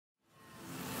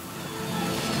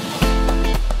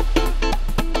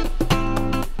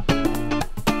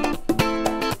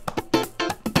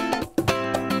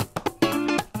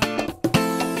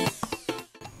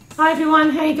Hi everyone,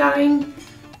 how you going?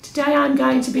 Today I'm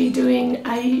going to be doing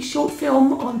a short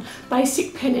film on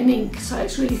basic pen and ink, so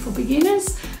it's really for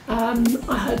beginners.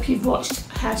 I hope you've watched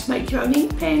how to make your own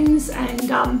ink pens, and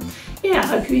yeah, I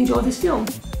hope you enjoy this film.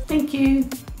 Thank you.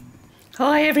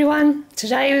 Hi everyone,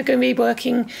 today we're going to be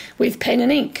working with pen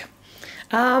and ink.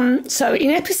 So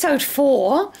in episode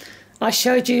 4 I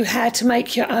showed you how to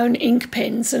make your own ink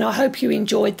pens, and I hope you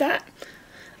enjoyed that.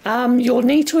 You'll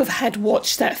need to have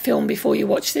watched that film before you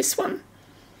watch this one.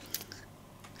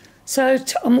 So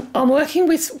I'm working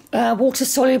with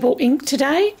water-soluble ink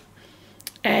today,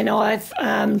 and I've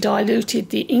diluted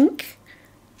the ink.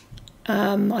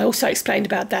 I also explained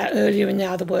about that earlier in the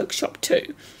other workshop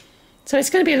too. So it's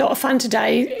going to be a lot of fun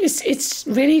today. It's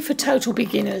really for total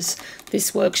beginners,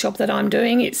 this workshop that I'm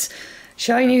doing. It's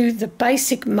showing you the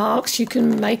basic marks you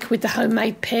can make with the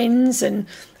homemade pens, and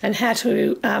how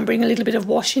to bring a little bit of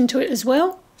wash into it as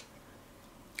well.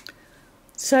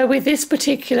 So with this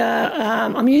particular,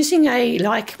 I'm using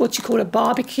what you call a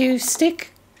barbecue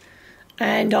stick,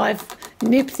 and I've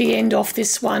nipped the end off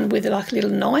this one with like a little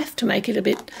knife to make it a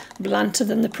bit blunter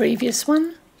than the previous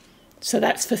one. So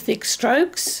that's for thick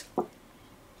strokes.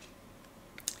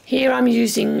 Here I'm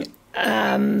using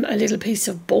a little piece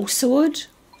of balsa wood.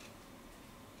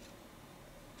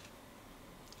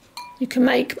 You can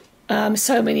make use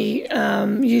so many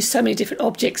different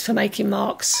objects for making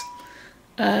marks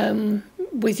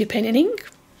with your pen and ink.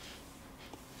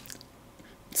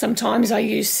 Sometimes I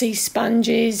use sea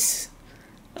sponges,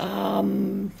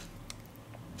 little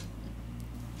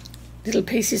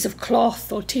pieces of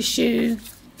cloth or tissue.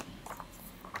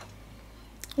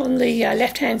 On the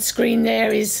left-hand screen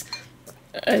there is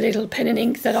a little pen and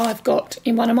ink that I've got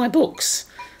in one of my books.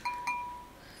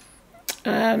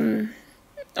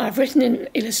 I've written and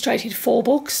illustrated 4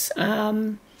 books.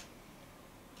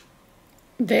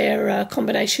 They're a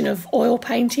combination of oil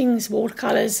paintings,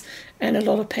 watercolours, and a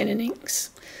lot of pen and inks.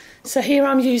 So here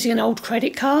I'm using an old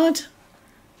credit card,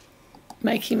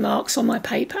 making marks on my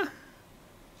paper.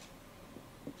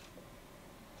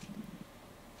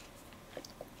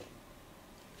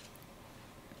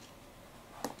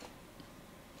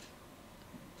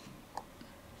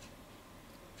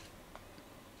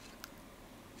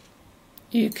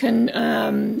 You can,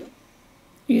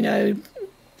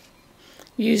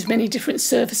 use many different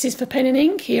surfaces for pen and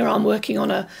ink. Here I'm working on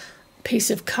a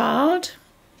piece of card,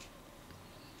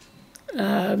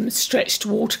 stretched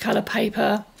watercolour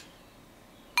paper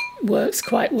works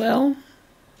quite well.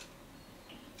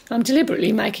 I'm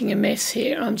deliberately making a mess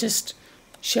here. I'm just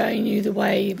showing you the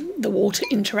way the water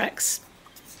interacts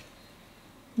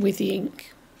with the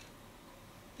ink.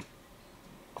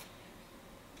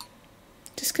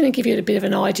 Just going to give you a bit of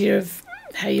an idea of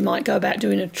how you might go about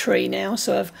doing a tree now.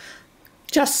 So I've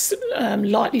just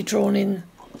lightly drawn in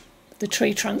the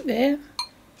tree trunk there.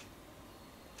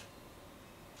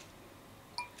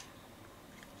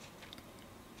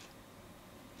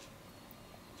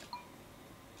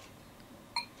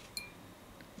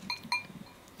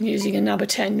 Using a number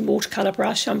 10 watercolour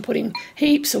brush, I'm putting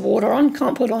heaps of water on.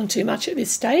 Can't put on too much at this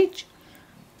stage.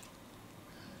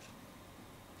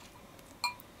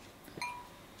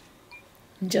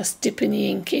 Just dipping the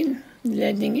ink in,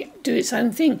 letting it do its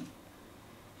own thing.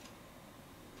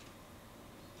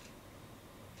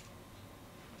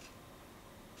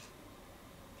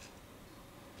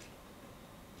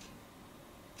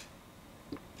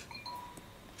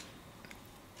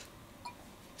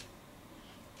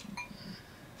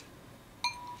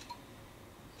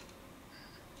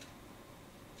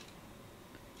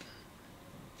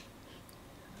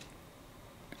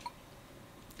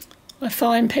 I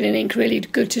find pen and ink really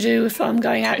good to do if I'm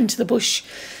going out into the bush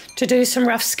to do some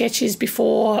rough sketches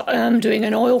before doing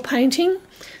an oil painting.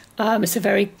 It's a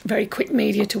very, very quick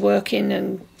media to work in,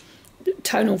 and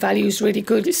tonal value is really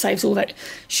good. It saves all that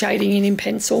shading in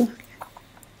pencil.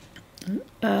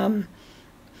 Now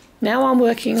I'm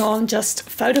working on just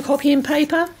photocopying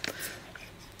paper.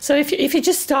 So if you're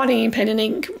just starting in pen and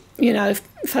ink,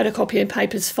 photocopying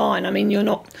paper's fine. I mean,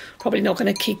 you're probably not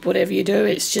going to keep whatever you do.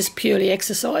 It's just purely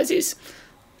exercises.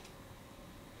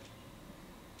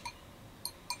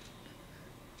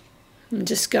 I'm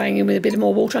just going in with a bit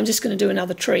more water. I'm just going to do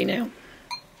another tree now.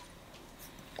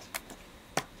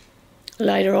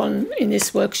 Later on in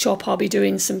this workshop I'll be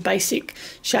doing some basic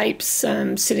shapes,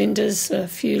 cylinders, a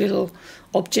few little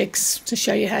objects to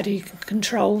show you how to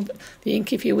control the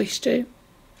ink if you wish to.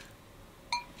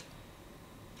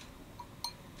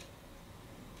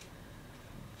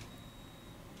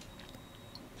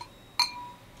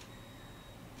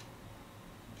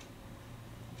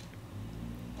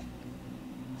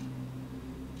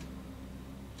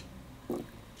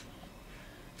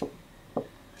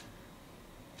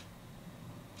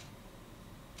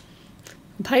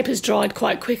 The paper's dried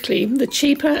quite quickly. The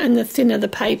cheaper and the thinner the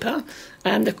paper,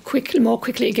 the more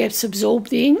quickly it gets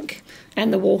absorbed, the ink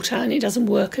and the water, and it doesn't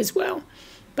work as well.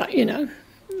 But you know,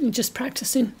 you're just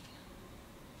practicing.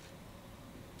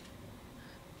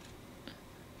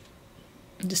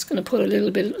 I'm just going to put a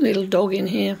little dog in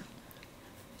here.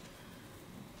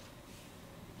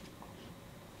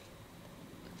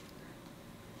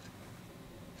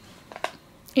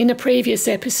 In a previous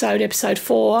episode, episode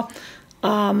 4,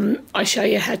 I show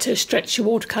you how to stretch your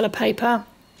watercolour paper,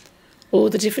 all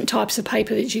the different types of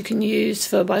paper that you can use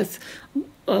for both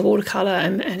watercolour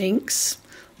and inks,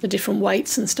 the different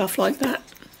weights and stuff like that.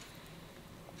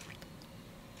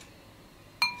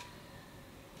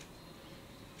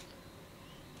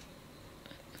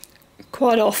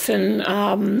 Quite often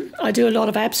I do a lot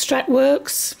of abstract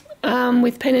works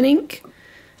with pen and ink,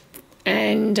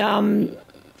 and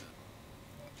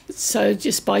so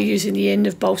just by using the end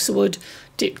of balsa wood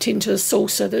dipped into a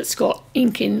saucer that's got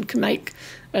ink in can make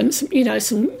some, you know,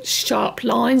 some sharp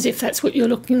lines if that's what you're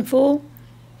looking for.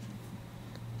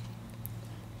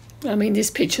 I mean, this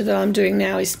picture that I'm doing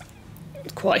now is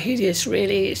quite hideous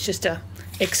really. It's just a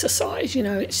exercise, you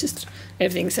know, it's just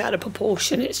everything's out of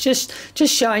proportion. It's just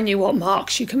showing you what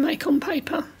marks you can make on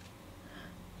paper.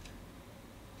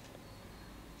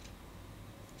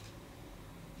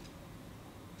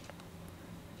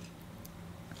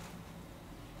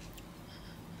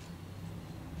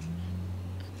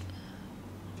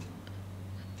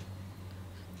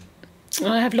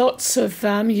 I have lots of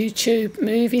YouTube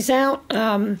movies out,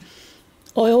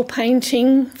 oil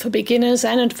painting for beginners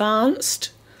and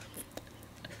advanced,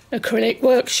 acrylic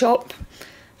workshop,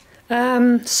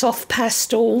 soft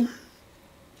pastel,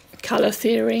 colour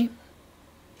theory.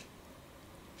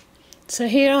 So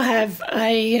here I have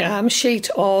a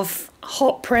sheet of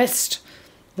hot pressed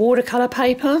watercolour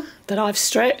paper that I've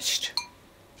stretched.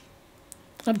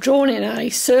 I've drawn in a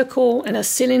circle and a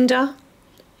cylinder,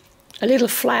 a little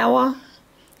flower,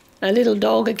 a little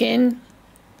dog again,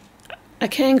 a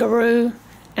kangaroo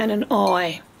and an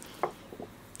eye.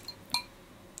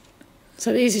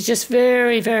 So these are just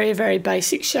very, very, very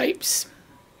basic shapes.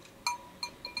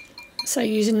 So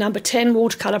using number 10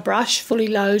 watercolour brush, fully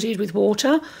loaded with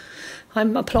water,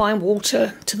 I'm applying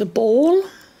water to the ball.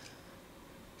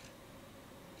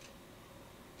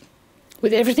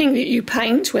 With everything that you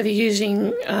paint, whether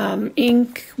using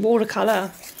ink,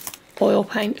 watercolour, oil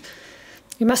paint,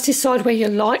 you must decide where your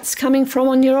light's coming from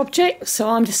on your object. So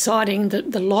I'm deciding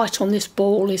that the light on this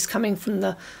ball is coming from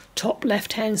the top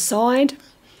left-hand side.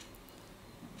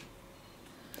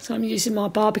 So I'm using my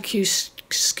barbecue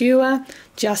skewer,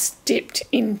 just dipped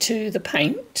into the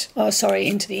paint,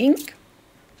 into the ink.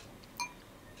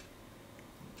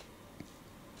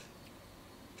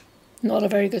 Not a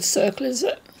very good circle, is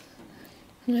it?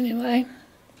 Anyway.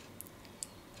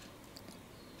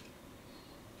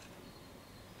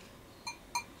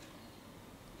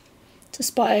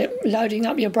 Just by loading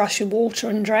up your brush with water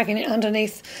and dragging it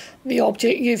underneath the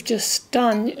object you've just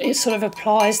done, it sort of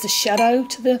applies the shadow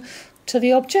to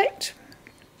the object.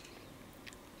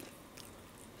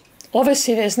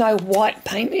 Obviously there's no white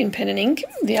paint in pen and ink.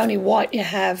 The only white you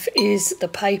have is the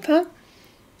paper.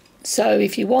 So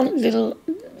if you want little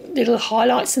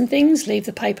highlights and things, leave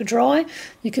the paper dry.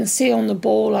 You can see on the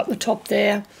ball up the top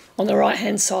there on the right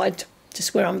hand side,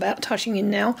 just where I'm about touching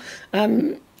in now,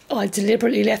 I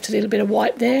deliberately left a little bit of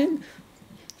white there.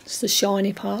 It's the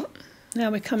shiny part. Now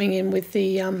we're coming in with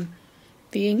the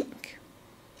ink.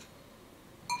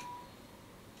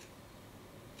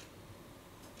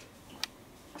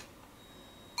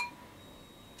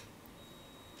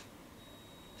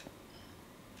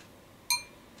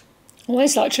 I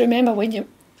always like to remember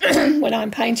when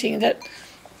I'm painting that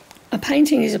a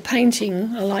painting is a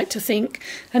painting, I like to think,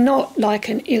 and not like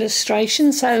an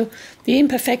illustration. So the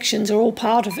imperfections are all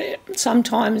part of it.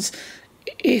 Sometimes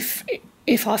if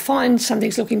I find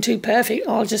something's looking too perfect,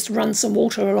 I'll just run some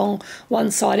water along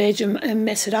one side edge and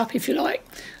mess it up, if you like,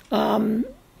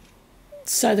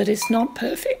 so that it's not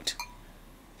perfect.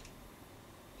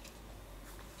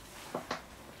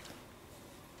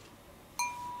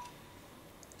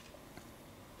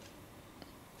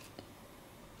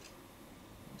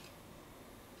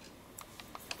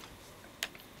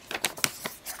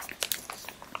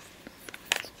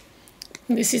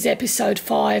 This is episode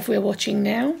 5 we're watching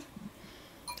now.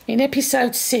 In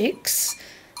episode 6,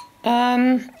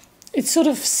 it's sort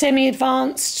of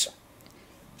semi-advanced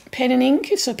pen and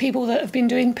ink, so people that have been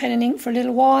doing pen and ink for a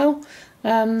little while.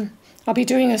 I'll be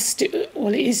doing it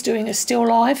is doing a still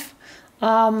life,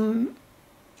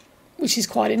 which is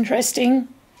quite interesting.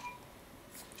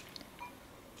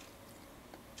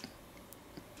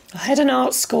 I had an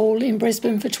art school in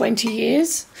Brisbane for 20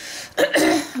 years.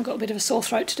 I've got a bit of a sore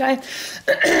throat today.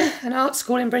 An art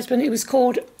school in Brisbane, it was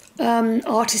called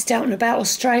Artist Out and About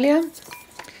Australia.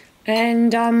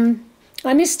 And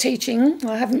I miss teaching.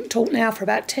 I haven't taught now for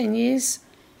about 10 years.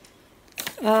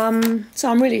 So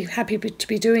I'm really happy to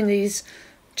be doing these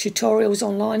tutorials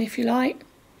online, if you like.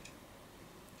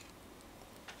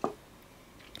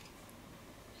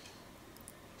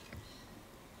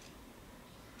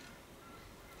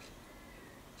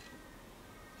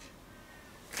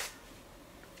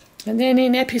 And then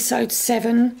in episode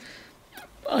 7,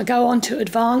 I go on to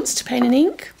advanced pen and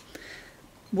ink,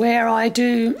 where I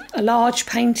do a large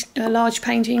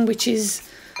painting which is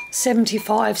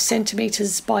 75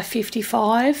 centimetres by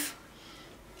 55.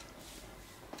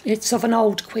 It's of an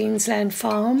old Queensland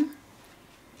farm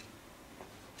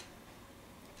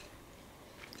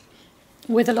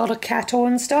with a lot of cattle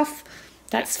and stuff.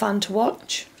 That's fun to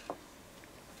watch.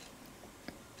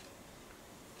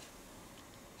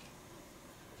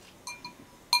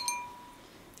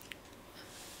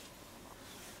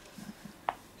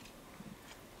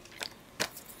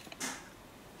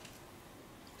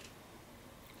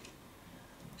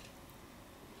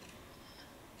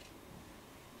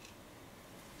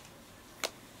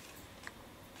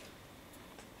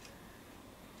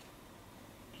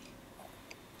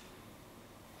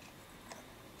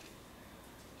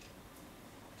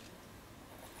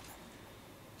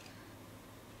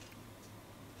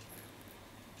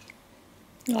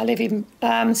 I live in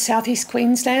southeast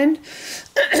Queensland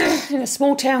in a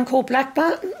small town called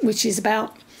Blackbutt, which is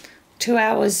about 2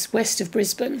 hours west of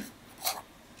Brisbane,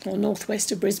 or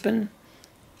northwest of Brisbane.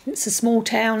 It's a small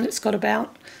town. It's got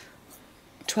about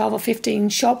 12 or 15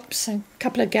 shops, a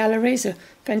couple of galleries, a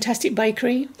fantastic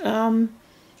bakery, and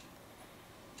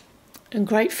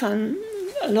great fun.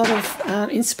 A lot of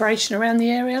inspiration around the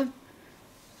area.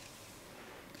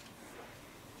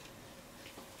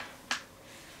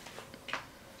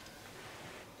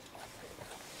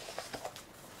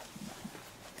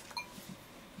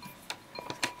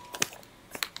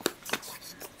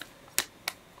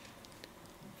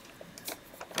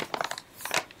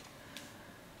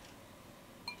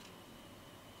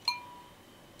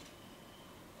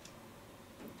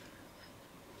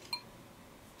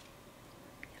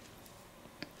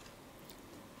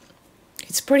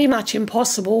 It's pretty much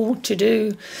impossible to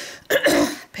do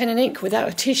pen and ink without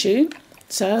a tissue,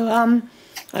 so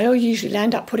I usually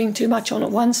end up putting too much on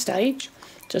at one stage,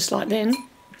 just like then.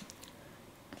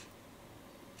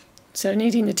 So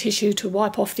needing the tissue to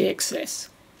wipe off the excess.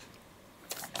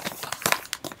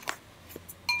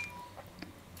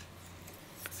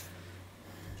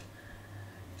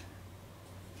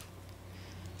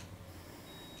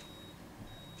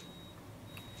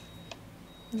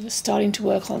 I'm just starting to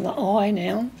work on the eye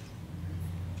now.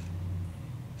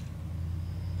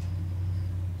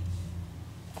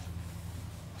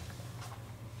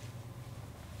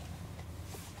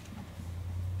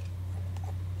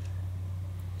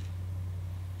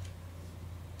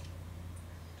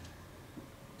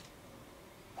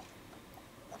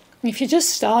 If you're just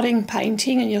starting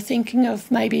painting and you're thinking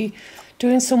of maybe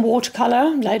doing some watercolour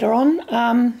later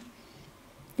on,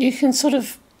 you can sort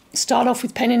of start off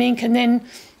with pen and ink and then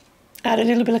add a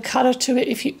little bit of colour to it.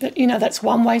 If you know, that's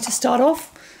one way to start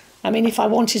off. I mean, if I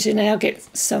wanted to now get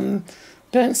some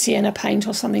burnt sienna paint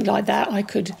or something like that, I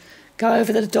could go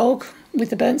over the dog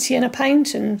with the burnt sienna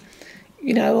paint and,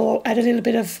 you know, or add a little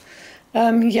bit of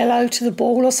yellow to the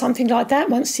ball or something like that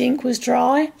once the ink was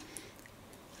dry.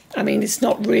 I mean, it's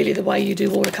not really the way you do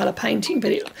watercolour painting,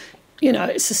 but you know,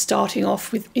 it's a starting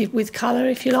off with colour,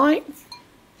 if you like.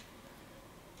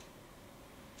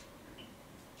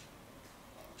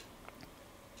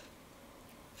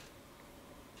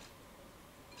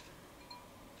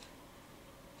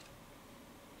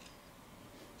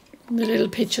 The little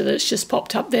picture that's just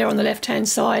popped up there on the left-hand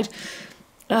side,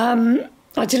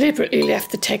 I deliberately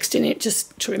left the text in it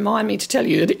just to remind me to tell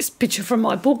you that it's a picture from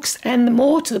my books, and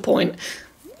more to the point,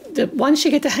 that once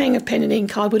you get the hang of pen and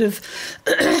ink, I would have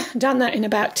done that in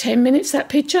about 10 minutes, that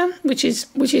picture, which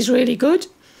is really good.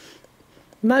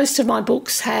 Most of my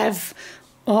books have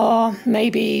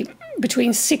maybe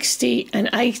between 60 and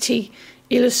 80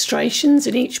 illustrations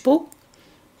in each book.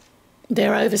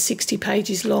 They're over 60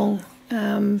 pages long.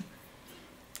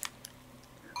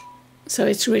 So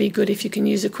it's really good if you can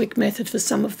use a quick method for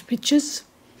some of the pictures,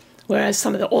 whereas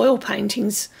some of the oil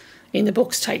paintings in the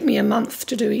books take me a month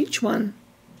to do each one.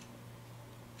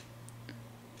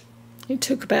 It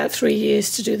took about 3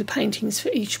 years to do the paintings for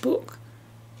each book.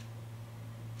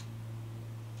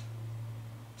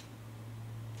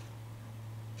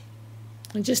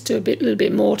 And just do a little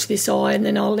bit more to this eye, and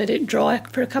then I'll let it dry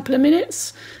for a couple of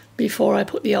minutes before I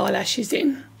put the eyelashes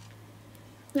in.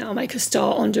 Now I'll make a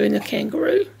start on doing the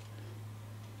kangaroo.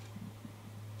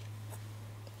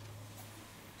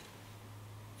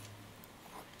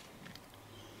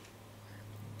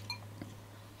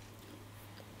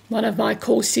 One of my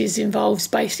courses involves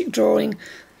basic drawing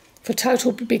for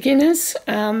total beginners,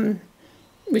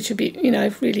 which would be, you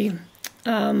know, really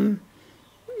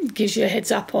gives you a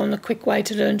heads up on a quick way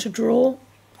to learn to draw.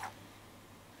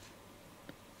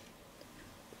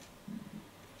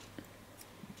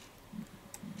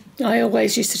 I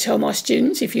always used to tell my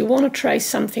students, if you want to trace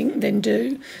something, then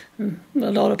do. A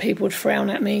lot of people would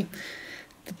frown at me.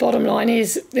 The bottom line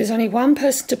is there's only one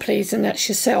person to please, and that's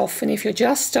yourself. And if you're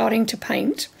just starting to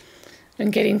paint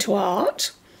and get into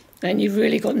art and you've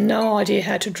really got no idea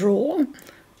how to draw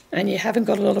and you haven't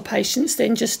got a lot of patience,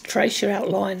 then just trace your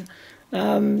outline.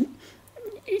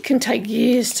 It can take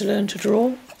years to learn to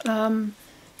draw.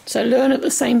 So learn at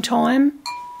the same time.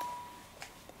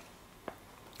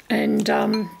 And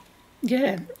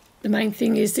yeah, the main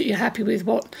thing is that you're happy with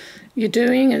what you're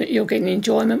doing and that you're getting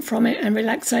enjoyment from it and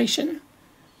relaxation.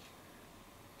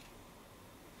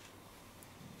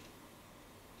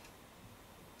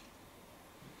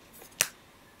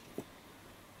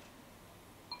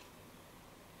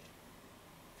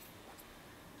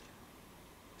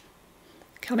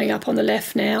 Coming up on the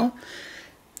left now.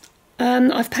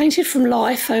 I've painted from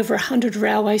life over 100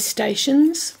 railway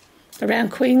stations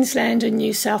around Queensland and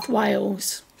New South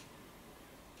Wales.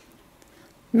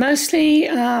 Mostly,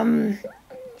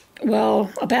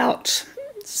 well, about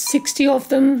 60 of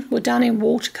them were done in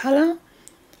watercolour,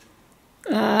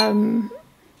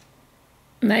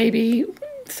 maybe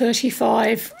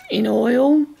 35 in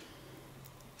oil,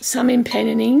 some in pen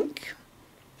and ink,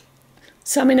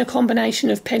 some in a combination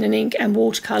of pen and ink and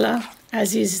watercolour,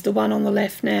 as is the one on the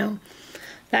left now.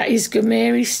 That is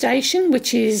Goomeri Station,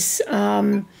 which is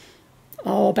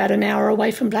about an hour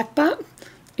away from Blackbutt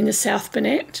in the South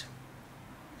Burnett,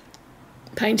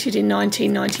 painted in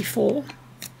 1994.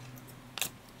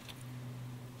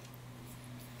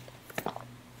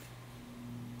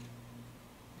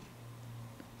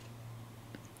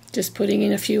 Just putting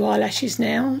in a few eyelashes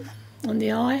now on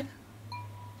the eye.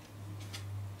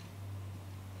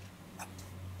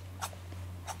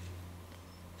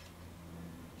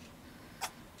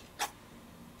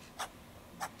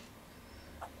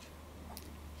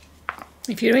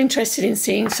 If you're interested in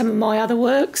seeing some of my other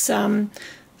works,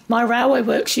 my railway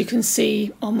works you can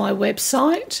see on my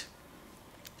website,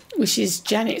 which is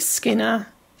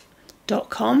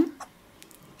janetskinner.com.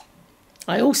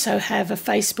 I also have a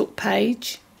Facebook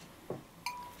page,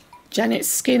 Janet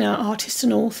Skinner, Artist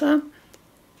and Author.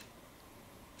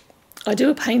 I do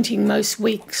a painting most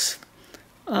weeks,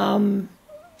 so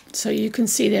you can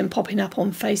see them popping up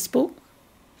on Facebook.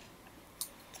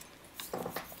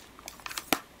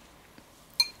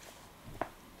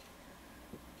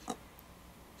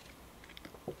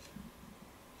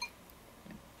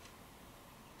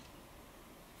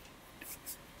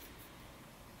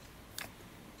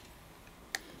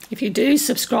 If you do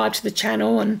subscribe to the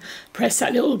channel and press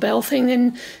that little bell thing,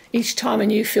 then each time a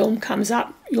new film comes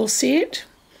up, you'll see it.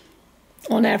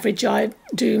 On average, I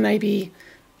do maybe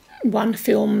one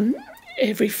film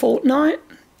every fortnight.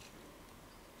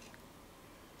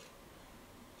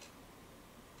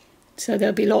 So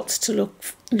there'll be lots to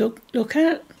look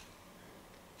at.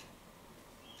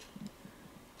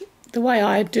 The way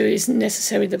I do isn't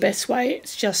necessarily the best way.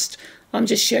 It's just, I'm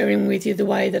just sharing with you the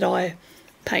way that I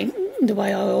paint, the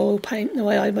way I oil paint, the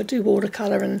way I do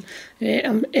watercolour, and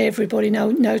everybody,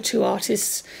 no two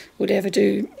artists would ever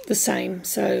do the same.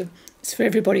 So it's for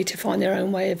everybody to find their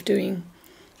own way of doing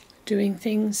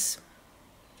things.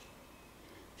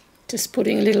 Just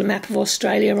putting a little map of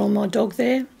Australia on my dog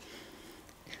there.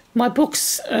 My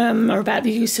books are about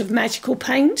the use of magical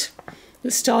paint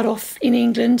that start off in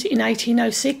England in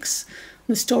 1806.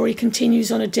 The story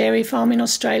continues on a dairy farm in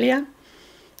Australia,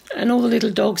 and all the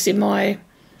little dogs in my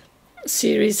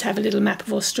series have a little map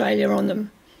of Australia on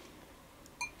them.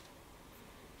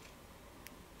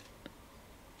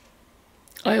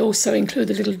 I also include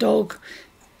the little dog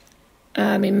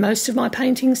in most of my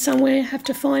paintings somewhere, have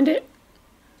to find it.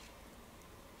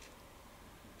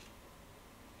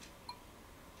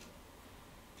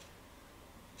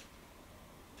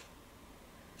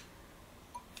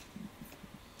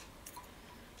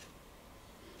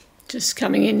 Just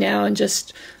coming in now and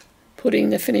just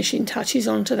putting the finishing touches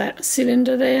onto that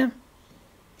cylinder there.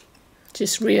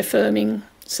 Just reaffirming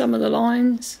some of the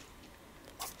lines.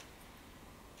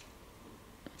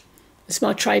 It's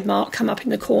my trademark come up in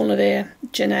the corner there,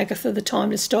 Jen Agatha, the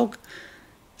Timeless Dog.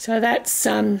 So that's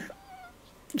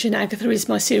Janagatha is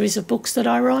my series of books that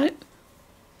I write.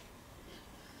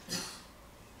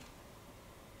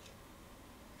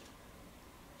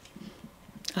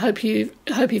 I hope you've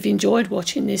enjoyed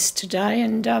watching this today,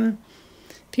 and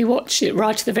if you watch it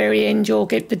right to the very end, you'll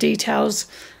get the details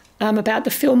about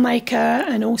the filmmaker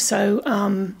and also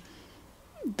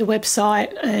the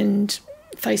website and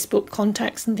Facebook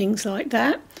contacts and things like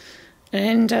that.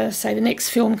 And say the next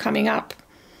film coming up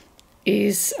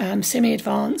is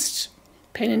semi-advanced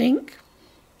pen and ink,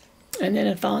 and then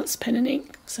advanced pen and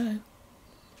ink. So,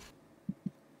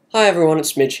 hi everyone,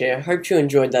 it's Midge here. Hope you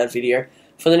enjoyed that video.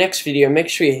 For the next video, make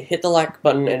sure you hit the like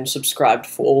button and subscribe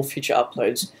for all future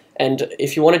uploads. And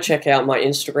if you want to check out my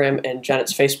Instagram and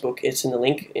Janet's Facebook, it's in the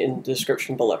link in the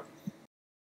description below.